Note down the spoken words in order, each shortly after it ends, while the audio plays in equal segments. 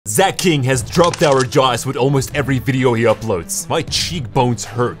Zach King has dropped our jaws with almost every video he uploads. My cheekbones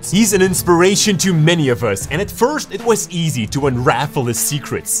hurt. He's an inspiration to many of us, and at first it was easy to unravel his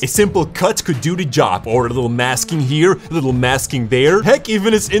secrets. A simple cut could do the job, or a little masking here, a little masking there. Heck,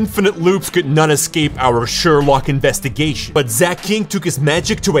 even his infinite loops could not escape our Sherlock investigation. But Zach King took his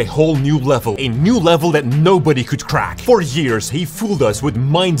magic to a whole new level. A new level that nobody could crack. For years, he fooled us with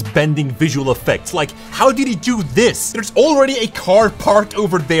mind-bending visual effects. Like, how did he do this? There's already a car parked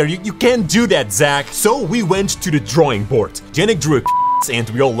over there. You can't do that, Zach. So we went to the drawing board. Janik drew a and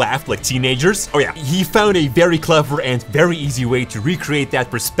we all laughed like teenagers. Oh yeah, he found a very clever and very easy way to recreate that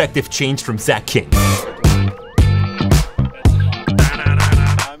perspective change from Zach King.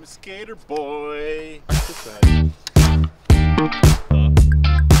 I'm a skater boy.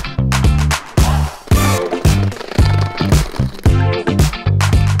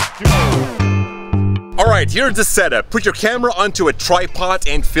 Alright, here's the setup. Put your camera onto a tripod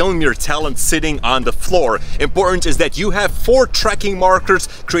and film your talent sitting on the floor. Important is that you have 4 tracking markers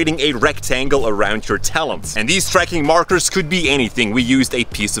creating a rectangle around your talent. And these tracking markers could be anything. We used a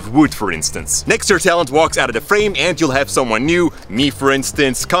piece of wood, for instance. Next, your talent walks out of the frame and you'll have someone new, me for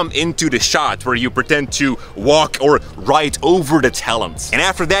instance, come into the shot where you pretend to walk or ride over the talent. And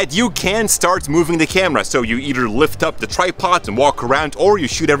after that, you can start moving the camera. So you either lift up the tripod and walk around, or you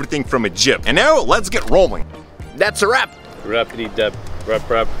shoot everything from a jib. And now, let's get rolling. That's a wrap. Rappity dab, rap.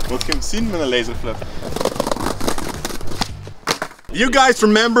 Wat je hem zien met een laserflip. You guys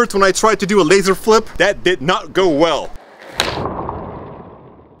remembered when I tried to do a laser flip? That did not go well.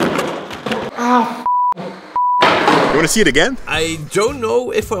 You wanna see it again? I don't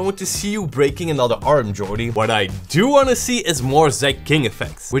know if I want to see you breaking another arm, Jordy. What I do wanna see is more Zach King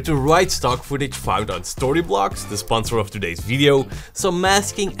effects. With the right stock footage found on Storyblocks, the sponsor of today's video, some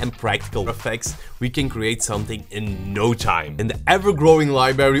masking and practical effects, we can create something in no time. In the ever-growing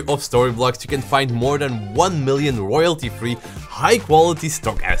library of Storyblocks, you can find more than 1 million royalty-free, high-quality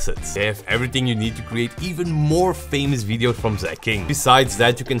stock assets. They have everything you need to create even more famous videos from Zach King. Besides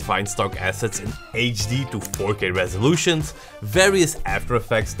that, you can find stock assets in HD to 4K resolutions, various After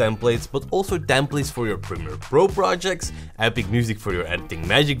Effects templates, but also templates for your Premiere Pro projects, epic music for your editing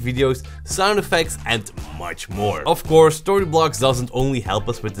magic videos, sound effects, and much more. Of course, Storyblocks doesn't only help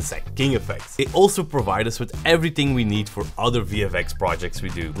us with the Zach King effects. They also provide us with everything we need for other VFX projects we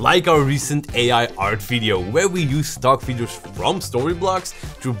do. Like our recent AI art video, where we use stock videos from Storyblocks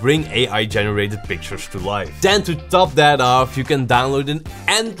to bring AI generated pictures to life. Then to top that off, you can download an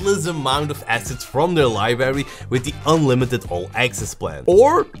endless amount of assets from their library with the unlimited all access plan.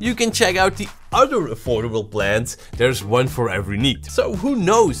 Or you can check out the other affordable plans. There's one for every need. So who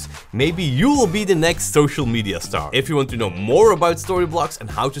knows, maybe you will be the next social media star. If you want to know more about Storyblocks and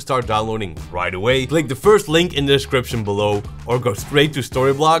how to start downloading right away, click the first link in the description below or go straight to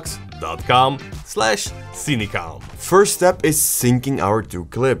storyblocks.com/Cinecom. First step is syncing our 2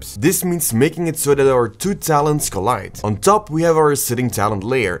 clips. This means making it so that our 2 talents collide. On top we have our sitting talent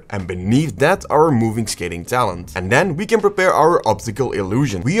layer, and beneath that our moving skating talent. And then we can prepare our optical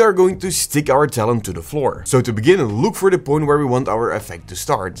illusion. We are going to stick our talent to the floor. So to begin, look for the point where we want our effect to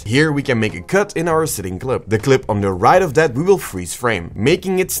start. Here we can make a cut in our sitting clip. The clip on the right of that we will freeze frame,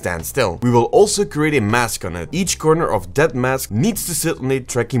 making it stand still. We will also create a mask on it. Each corner of that mask needs to sit on a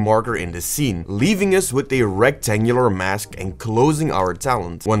tracking marker in the scene, leaving us with a rectangular mask enclosing our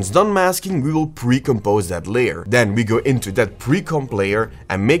talent. Once done masking, we will pre-compose that layer. Then we go into that pre-comp layer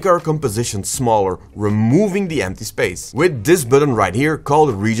and make our composition smaller, removing the empty space. With this button right here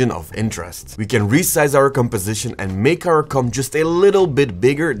called region of interest, we can resize our composition and make our comp just a little bit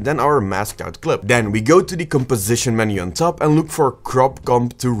bigger than our masked out clip. Then we go to the composition menu on top and look for crop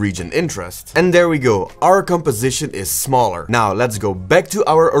comp to region interest. And there we go, our composition is smaller. Now let's go back to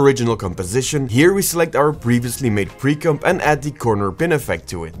our original composition. Here we select our previously made pre-comp and add the corner pin effect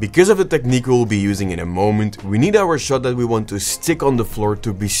to it. Because of the technique we will be using in a moment, we need our shot that we want to stick on the floor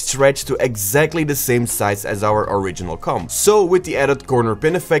to be stretched to exactly the same size as our original comp. So with the added corner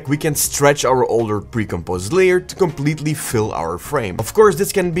pin effect, we can stretch our older pre-composed layer to completely fill our frame. Of course,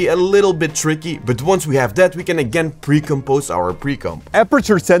 this can be a little bit tricky, but once we have that, we can again pre-compose our pre-comp.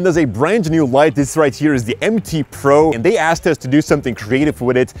 Aputure sent us a brand new light. This right here is the MT Pro, and they asked us to do something creative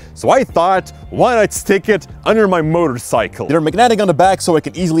with it. So I thought, why not stick it under my motorcycle? They're magnetic on the back, so I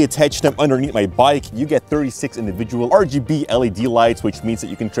can easily attach them underneath my bike. You get 36 individual RGB LED lights, which means that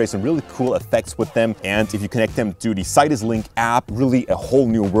you can create some really cool effects with them. And if you connect them to the Situs Link app, really a whole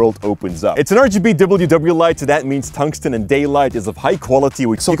new world opens up. It's an RGB WW light, so that means tungsten and daylight is of high quality.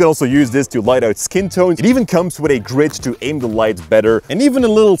 So you can also use this to light out skin tones. It even comes with a grid to aim the lights better, and even a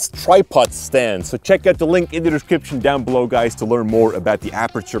little tripod stand. So check out the link in the description down below, guys, to learn more about the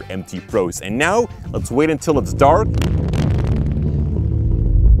Aputure MT Pros. And now, let's wait until it's dark.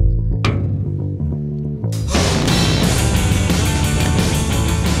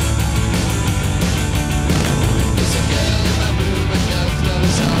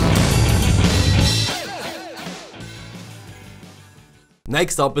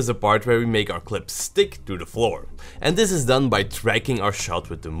 Next up is the part where we make our clips stick to the floor. And this is done by tracking our shot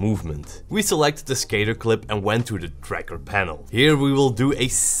with the movement. We selected the skater clip and went to the tracker panel. Here we will do a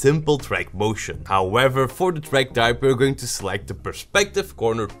simple track motion. However, for the track type we're going to select the perspective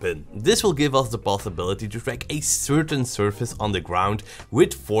corner pin. This will give us the possibility to track a certain surface on the ground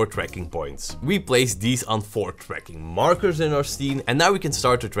with 4 tracking points. We place these on 4 tracking markers in our scene, and now we can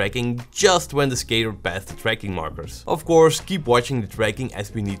start the tracking just when the skater passed the tracking markers. Of course, keep watching the tracking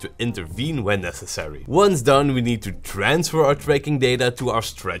as we need to intervene when necessary. Once done, we need to transfer our tracking data to our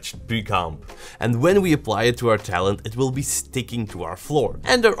stretched pre-comp. And when we apply it to our talent, it will be sticking to our floor.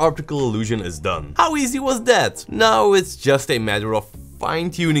 And our optical illusion is done. How easy was that? Now it's just a matter of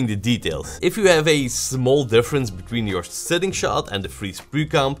fine-tuning the details. If you have a small difference between your sitting shot and the freeze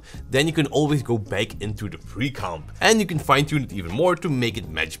pre-comp, then you can always go back into the pre-comp and you can fine-tune it even more to make it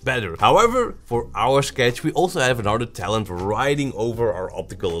match better. However, for our sketch we also have another talent riding over our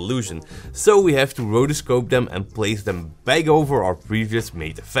optical illusion, so we have to rotoscope them and place them back over our previous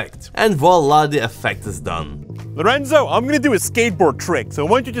made effect. And voila, the effect is done. Lorenzo, I'm gonna do a skateboard trick, so I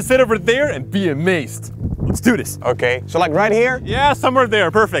want you to sit over there and be amazed. Let's do this. Okay, so like right here? Yeah, somewhere there,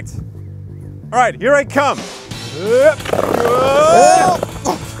 perfect. All right, here I come.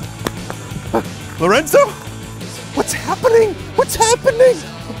 Lorenzo? What's happening? What's happening?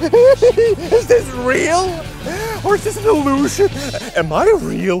 Is this real? Or is this an illusion? Am I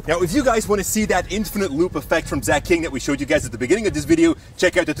real? Now, if you guys want to see that infinite loop effect from Zach King that we showed you guys at the beginning of this video,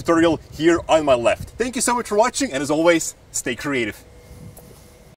 check out the tutorial here on my left. Thank you so much for watching, and as always, stay creative.